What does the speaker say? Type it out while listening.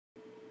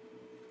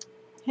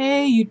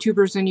Hey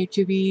YouTubers and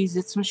YouTubies,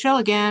 it's Michelle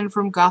again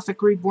from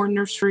Gothic Reborn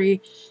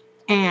Nursery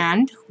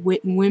and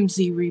Wit and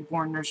Whimsy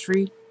Reborn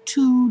Nursery.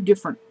 Two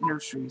different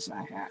nurseries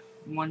I have.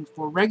 One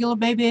for regular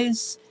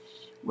babies,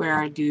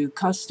 where I do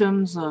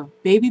customs of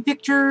baby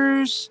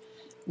pictures,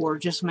 or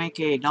just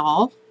make a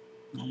doll.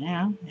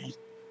 Yeah,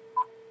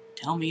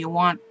 tell me you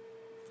want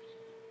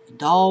a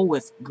doll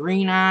with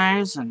green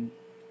eyes and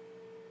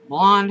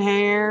blonde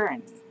hair,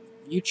 and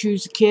you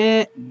choose a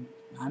kit, and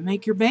I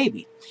make your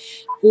baby.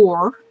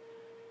 Or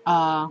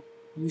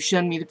you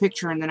send me the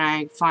picture and then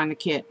I find the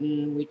kit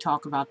and we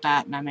talk about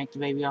that and I make the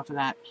baby off of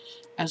that.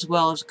 As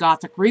well as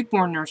Gothic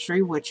Reborn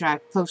Nursery, which I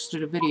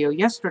posted a video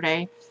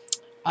yesterday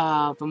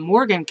of a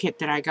Morgan kit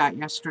that I got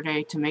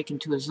yesterday to make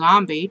into a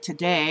zombie.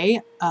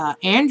 Today,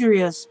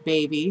 Andrea's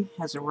baby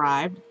has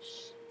arrived.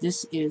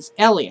 This is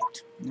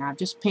Elliot. Now I've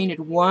just painted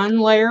one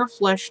layer of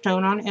flesh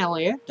tone on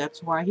Elliot.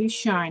 That's why he's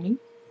shiny,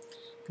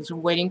 because we're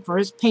waiting for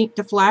his paint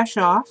to flash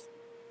off.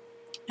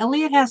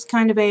 Elliot has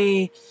kind of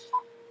a,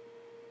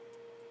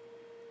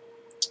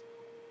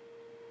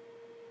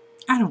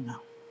 I don't know,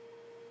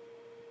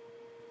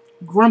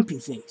 grumpy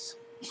face.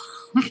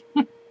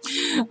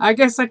 I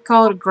guess I'd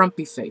call it a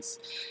grumpy face.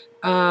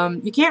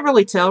 You can't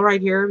really tell right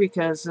here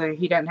because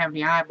he doesn't have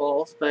any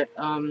eyeballs, but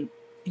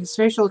his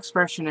facial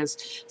expression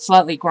is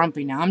slightly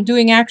grumpy. Now I'm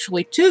doing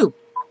actually two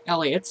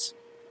Elliots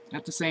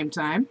at the same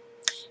time.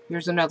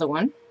 Here's another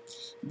one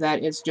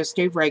that is just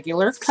a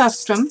regular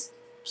custom.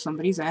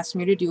 Somebody's asked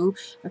me to do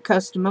a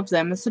custom of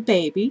them as a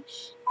baby,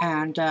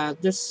 and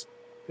this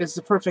is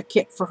the perfect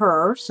kit for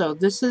her. So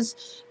this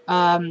is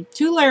 2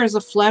 layers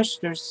of flesh.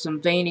 There's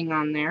some veining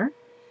on there,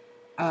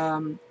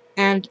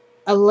 and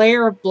a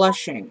layer of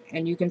blushing,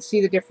 and you can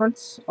see the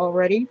difference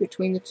already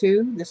between the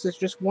two. This is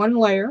just one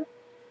layer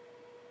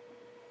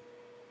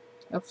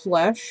of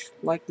flesh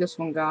like this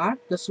one got.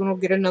 This one will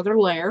get another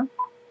layer,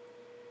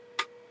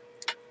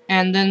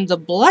 and then the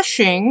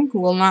blushing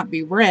will not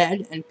be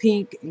red and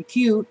pink and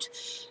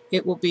cute.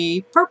 It will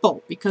be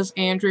purple, because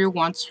Andrea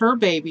wants her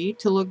baby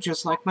to look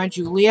just like my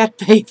Juliet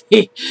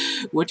baby,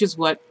 which is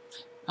what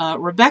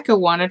Rebecca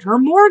wanted her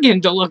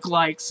Morgan to look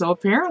like. So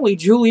apparently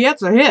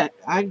Juliet's a hit.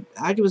 I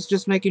was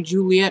just making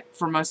Juliet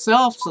for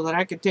myself so that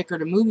I could take her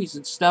to movies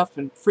and stuff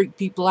and freak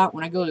people out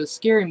when I go to the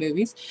scary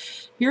movies.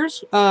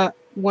 Here's one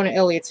of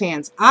Elliot's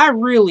hands. I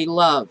really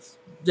love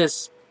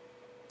this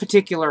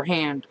particular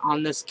hand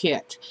on this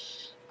kit.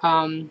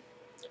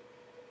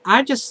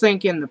 I just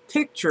think in the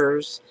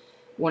pictures,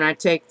 when I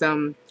take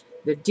them,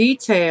 the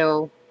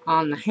detail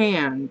on the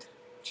hand,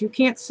 which you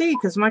can't see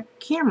because my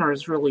camera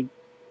is really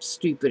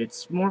stupid.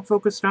 It's more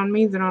focused on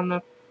me than on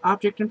the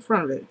object in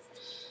front of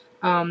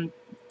it.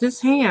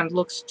 This hand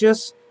looks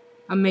just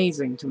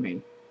amazing to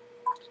me.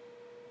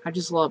 I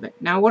just love it.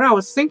 Now, what I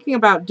was thinking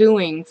about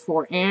doing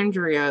for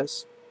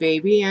Andrea's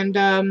baby,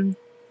 and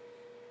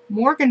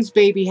Morgan's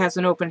baby has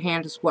an open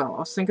hand as well. I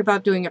was thinking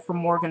about doing it for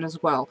Morgan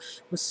as well,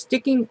 was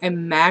sticking a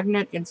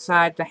magnet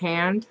inside the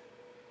hand.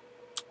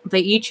 They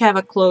each have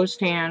a closed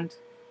hand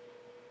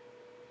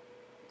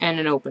and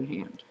an open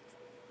hand.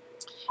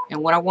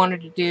 And what I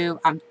wanted to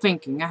do, I'm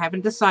thinking, I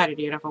haven't decided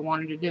yet if I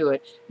wanted to do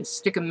it, is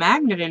stick a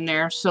magnet in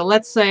there. So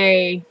let's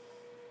say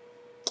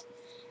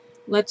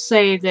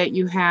that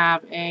you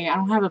have I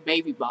don't have a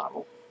baby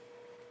bottle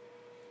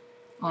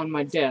on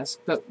my desk,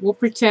 but we'll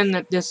pretend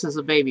that this is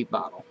a baby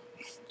bottle.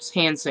 It's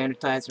hand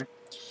sanitizer.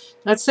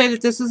 Let's say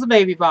that this is a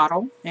baby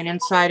bottle, and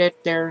inside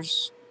it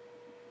there's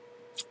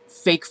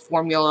fake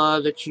formula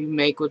that you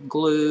make with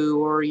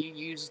glue, or you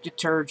use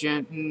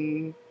detergent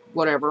and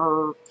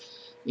whatever.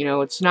 You know,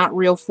 it's not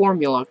real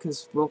formula,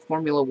 because real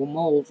formula will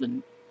mold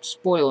and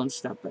spoil and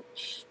stuff, but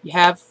you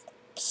have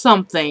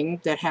something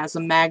that has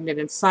a magnet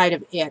inside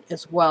of it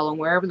as well, and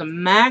wherever the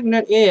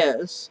magnet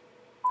is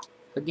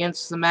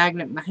against the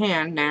magnet in the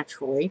hand,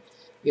 naturally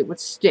it would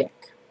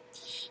stick.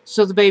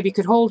 So the baby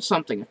could hold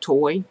something, a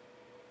toy.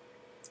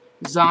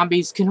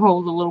 Zombies can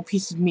hold a little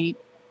piece of meat,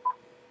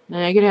 and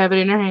they could have it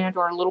in their hand,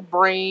 or a little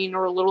brain,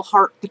 or a little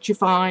heart that you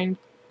find.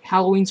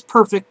 Halloween's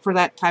perfect for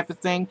that type of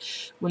thing.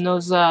 When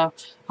those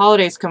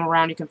holidays come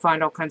around, you can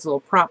find all kinds of little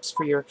props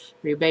for your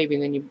baby,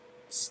 and then you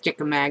stick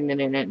a magnet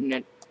in it, and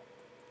it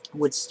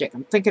would stick.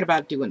 I'm thinking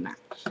about doing that.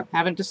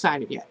 Haven't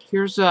decided yet.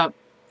 Here's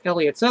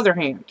Elliot's other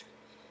hand.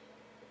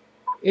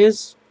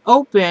 Is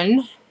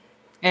open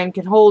and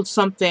can hold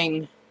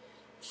something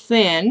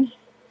thin.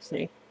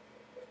 See,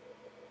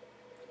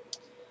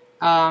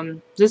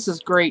 this is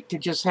great to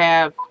just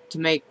have to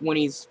make when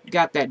he's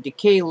got that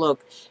decay look,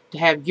 to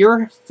have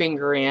your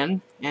finger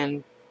in,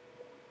 and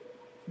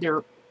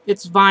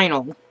it's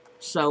vinyl,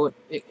 so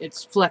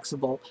it's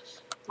flexible.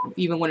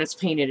 Even when it's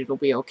painted, it'll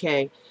be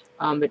okay.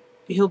 But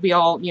he'll be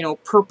all, you know,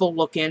 purple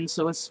looking,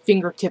 so his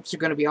fingertips are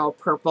going to be all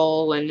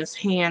purple, and his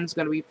hand's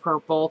going to be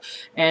purple,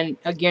 and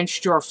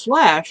against your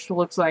flesh, it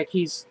looks like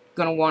he's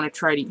going to want to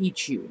try to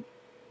eat you.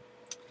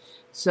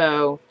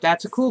 So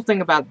that's a cool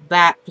thing about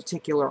that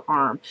particular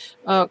arm.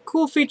 A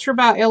cool feature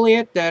about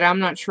Elliot that I'm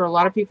not sure a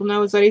lot of people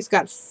know is that he's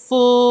got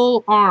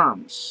full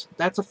arms.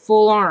 That's a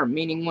full arm,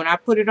 meaning when I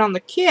put it on the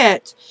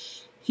kit,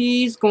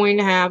 he's going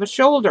to have a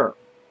shoulder.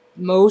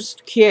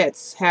 most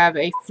kits have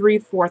a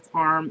 3/4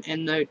 arm,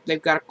 and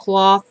they've got a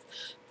cloth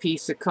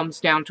piece that comes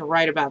down to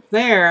right about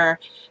there,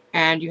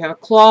 and you have a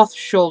cloth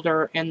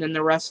shoulder, and then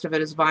the rest of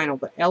it is vinyl.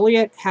 But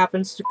Elliot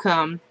happens to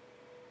come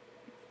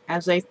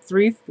as a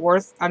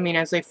 3/4,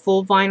 as a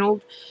full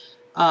vinyl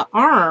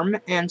arm,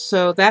 and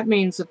so that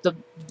means that the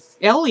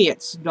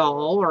Elliot's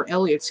doll or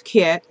Elliot's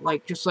kit,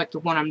 just like the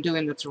one I'm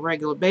doing that's a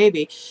regular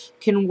baby,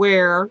 can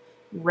wear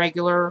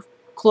regular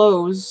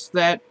clothes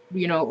that,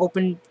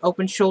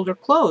 open shoulder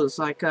clothes,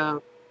 like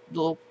a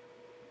little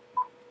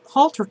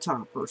halter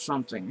top or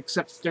something,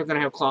 except they're going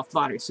to have cloth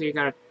body, so you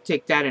got to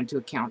take that into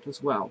account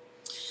as well.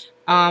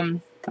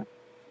 But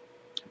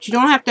you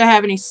don't have to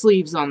have any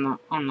sleeves on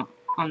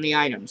the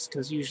items,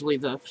 because usually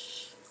the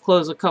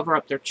clothes will cover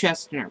up their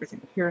chest and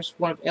everything. Here's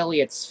one of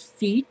Elliot's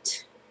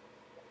feet.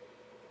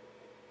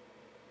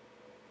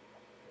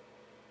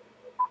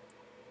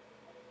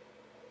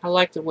 I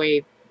like the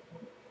way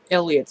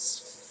Elliot's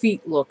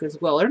feet look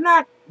as well. They're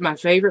not my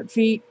favorite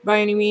feet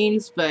by any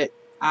means, but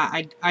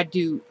I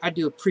do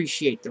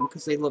appreciate them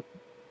because they look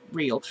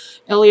real.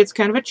 Elliot's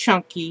kind of a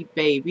chunky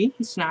baby.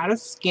 He's not a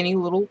skinny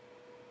little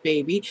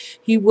baby.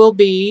 He will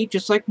be,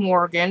 just like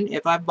Morgan,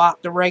 if I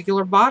bought the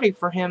regular body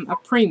for him, a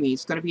preemie.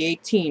 He's going to be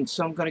 18,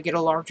 so I'm going to get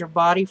a larger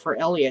body for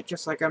Elliot,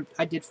 just like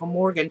I did for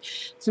Morgan,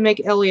 to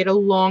make Elliot a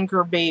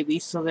longer baby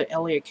so that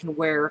Elliot can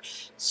wear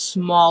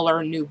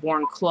smaller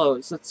newborn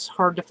clothes. It's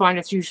hard to find.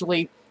 It's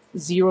usually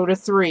 0 to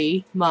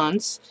 3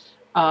 months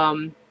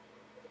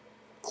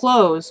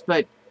clothes,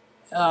 but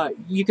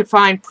you could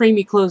find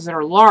preemie clothes that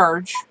are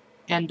large,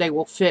 and they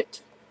will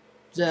fit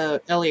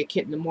the Elliot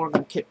kit and the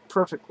Morgan kit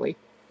perfectly.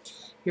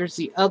 Here's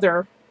the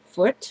other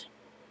foot.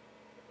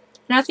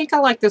 And I think I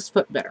like this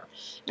foot better.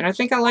 And I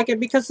think I like it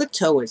because the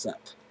toe is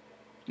up.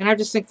 And I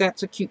just think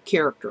that's a cute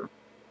character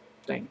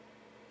thing.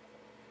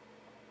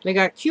 They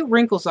got cute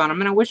wrinkles on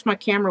them, and I wish my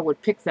camera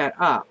would pick that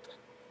up.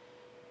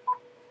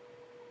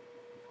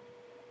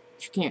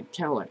 But you can't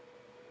tell it.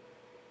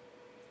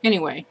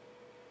 Anyway,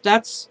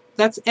 that's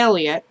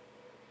Elliot.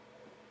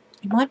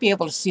 You might be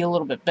able to see a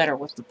little bit better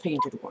with the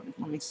painted one.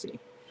 Let me see.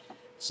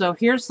 So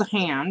here's the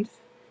hand.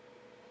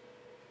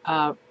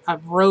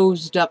 I've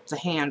rosed up the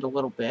hand a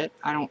little bit.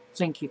 I don't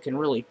think you can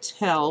really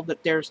tell,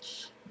 but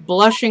there's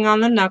blushing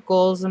on the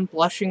knuckles and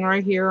blushing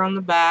right here on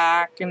the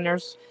back, and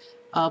there's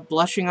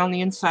blushing on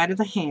the inside of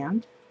the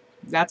hand.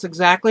 That's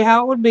exactly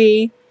how it would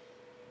be,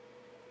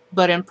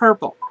 but in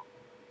purple.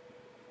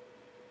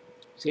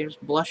 See, there's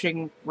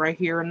blushing right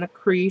here in the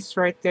crease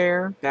right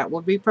there. That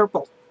would be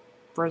purple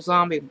for a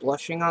zombie.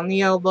 Blushing on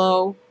the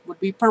elbow would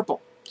be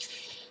purple.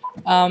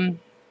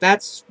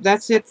 That's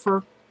it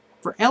for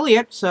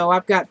Elliot. So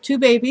I've got 2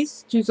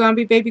 babies, 2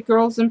 zombie baby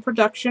girls in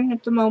production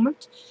at the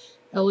moment.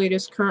 Elliot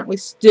is currently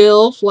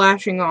still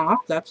flashing off.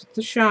 That's what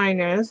the shine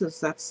is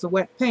that's the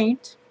wet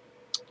paint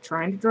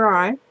trying to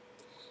dry.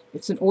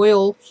 It's an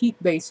oil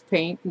heat-based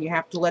paint, and you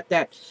have to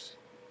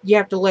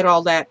let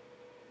all that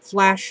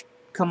flash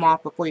come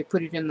off before you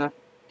put it in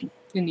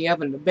the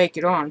oven to bake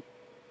it on.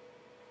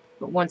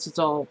 But once it's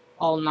all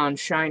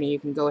non-shiny, you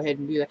can go ahead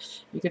and do that.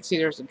 You can see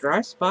there's a dry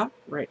spot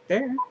right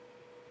there.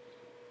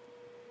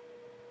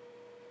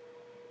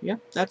 Yep,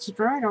 that's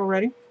dried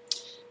already.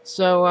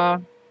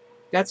 So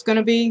that's going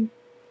to be,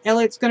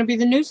 Elliot's going to be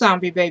the new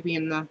zombie baby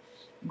in the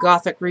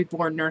Gothic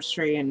Reborn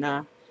nursery,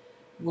 and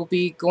we'll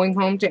be going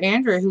home to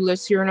Andrea, who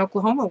lives here in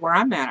Oklahoma, where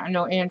I'm at. I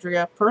know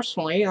Andrea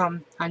personally.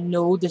 I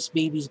know this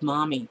baby's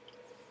mommy.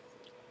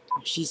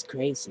 She's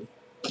crazy.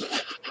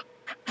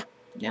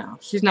 Yeah,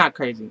 she's not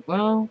crazy.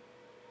 Well,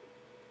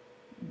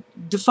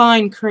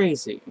 define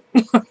crazy.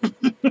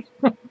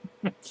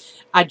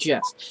 I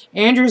jest.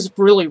 Andrea's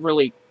really,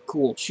 really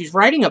cool. She's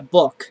writing a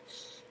book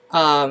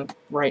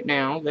right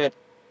now that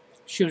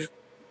she was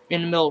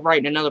in the middle of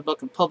writing another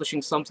book and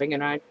publishing something,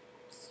 and I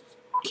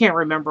can't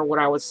remember what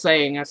I was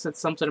saying. I said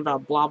something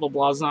about blah blah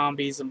blah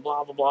zombies and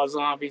blah blah blah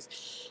zombies,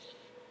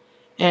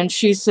 and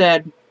she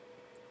said,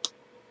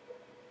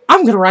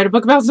 I'm gonna write a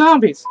book about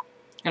zombies.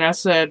 And I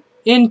said,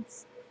 in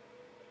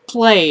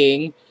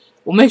playing,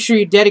 well, make sure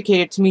you dedicate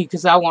it to me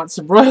because I want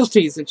some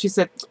royalties. And she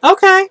said,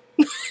 okay.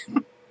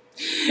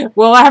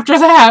 Well, after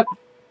that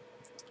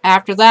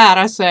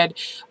I said,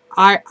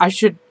 I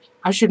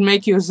should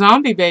make you a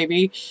zombie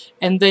baby,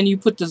 and then you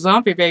put the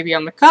zombie baby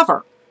on the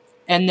cover,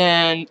 and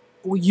then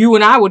you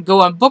and I would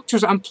go on book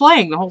tours. I'm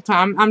playing the whole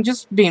time. I'm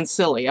just being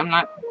silly. I'm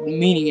not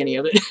meaning any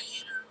of it.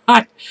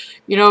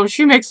 You know, if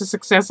she makes a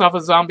success off a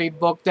zombie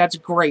book, that's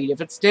great.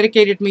 If it's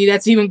dedicated to me,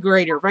 that's even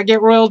greater. If I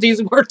get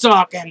royalties, we're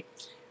talking.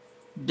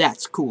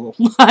 That's cool.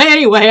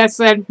 Anyway, I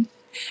said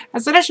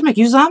I should make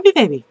you a zombie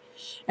baby.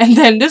 And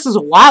then, this is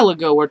a while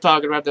ago we're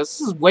talking about this.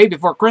 This is way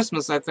before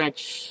Christmas, I think.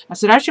 I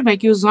said, I should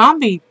make you a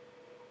zombie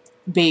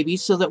baby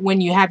so that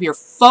when you have your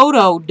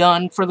photo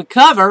done for the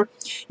cover,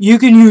 you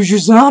can use your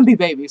zombie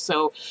baby.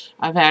 So,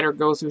 I've had her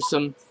go through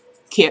some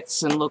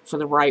kits and look for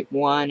the right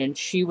one. And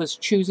she was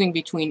choosing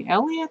between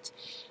Elliot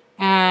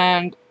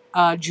and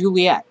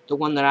Juliet, the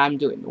one that I'm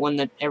doing. The one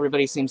that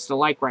everybody seems to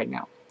like right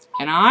now.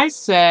 And I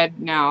said,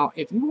 now,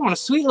 if you want a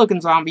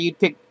sweet-looking zombie, you'd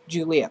pick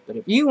Juliet. But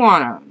if you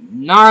want a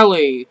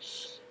gnarly,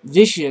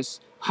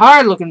 vicious,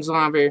 hard-looking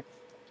zombie,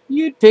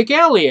 you'd pick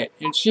Elliot.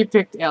 And she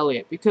picked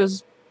Elliot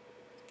because,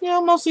 you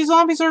know, most of these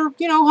zombies are,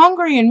 you know,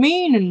 hungry and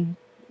mean and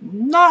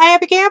not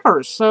happy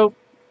campers. So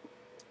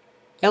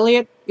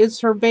Elliot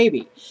is her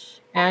baby.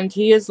 And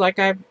he is, like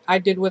I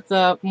did with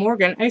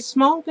Morgan, a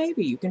small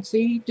baby. You can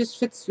see he just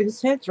fits,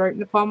 his head's right in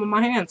the palm of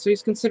my hand. So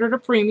he's considered a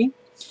preemie.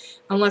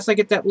 Unless I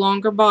get that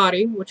longer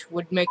body, which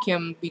would make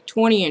him be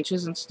 20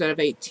 inches instead of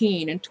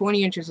 18. And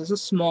 20 inches is a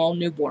small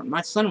newborn.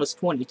 My son was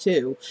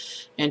 22.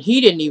 And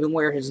he didn't even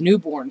wear his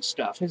newborn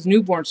stuff. His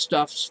newborn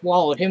stuff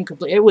swallowed him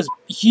completely. It was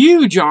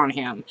huge on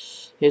him.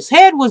 His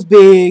head was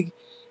big.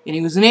 And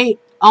he was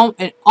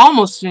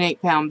almost an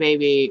 8-pound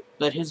baby.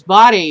 But his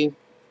body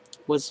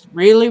was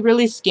really,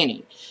 really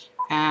skinny.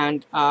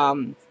 And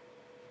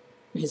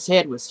his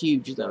head was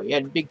huge, though. He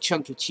had big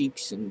chunky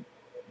cheeks and,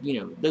 you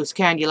know, those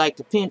kind you like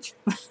to pinch.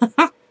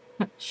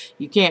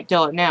 You can't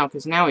tell it now,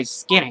 because now he's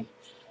skinny.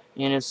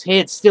 And his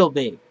head's still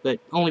big, but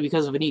only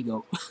because of an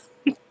ego.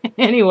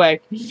 Anyway.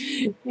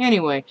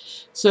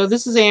 So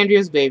this is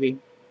Andrea's baby.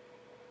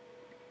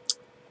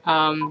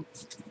 The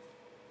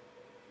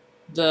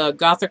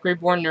Gothic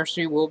Reborn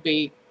Nursery will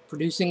be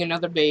producing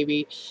another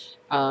baby.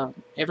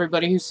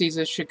 Everybody who sees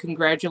this should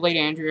congratulate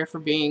Andrea for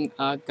being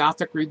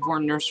Gothic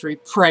Reborn Nursery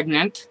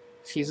pregnant.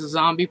 She's a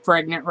zombie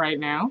pregnant right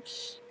now,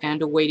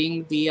 and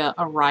awaiting the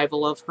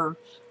arrival of her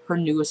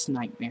newest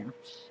nightmare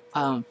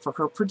for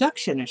her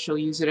production, and she'll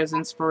use it as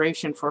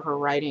inspiration for her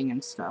writing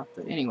and stuff.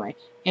 But anyway,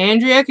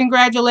 Andrea,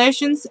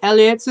 congratulations.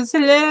 Elliot says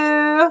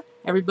hello.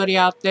 Everybody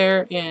out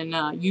there in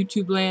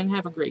YouTube land,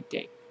 have a great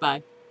day.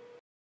 Bye.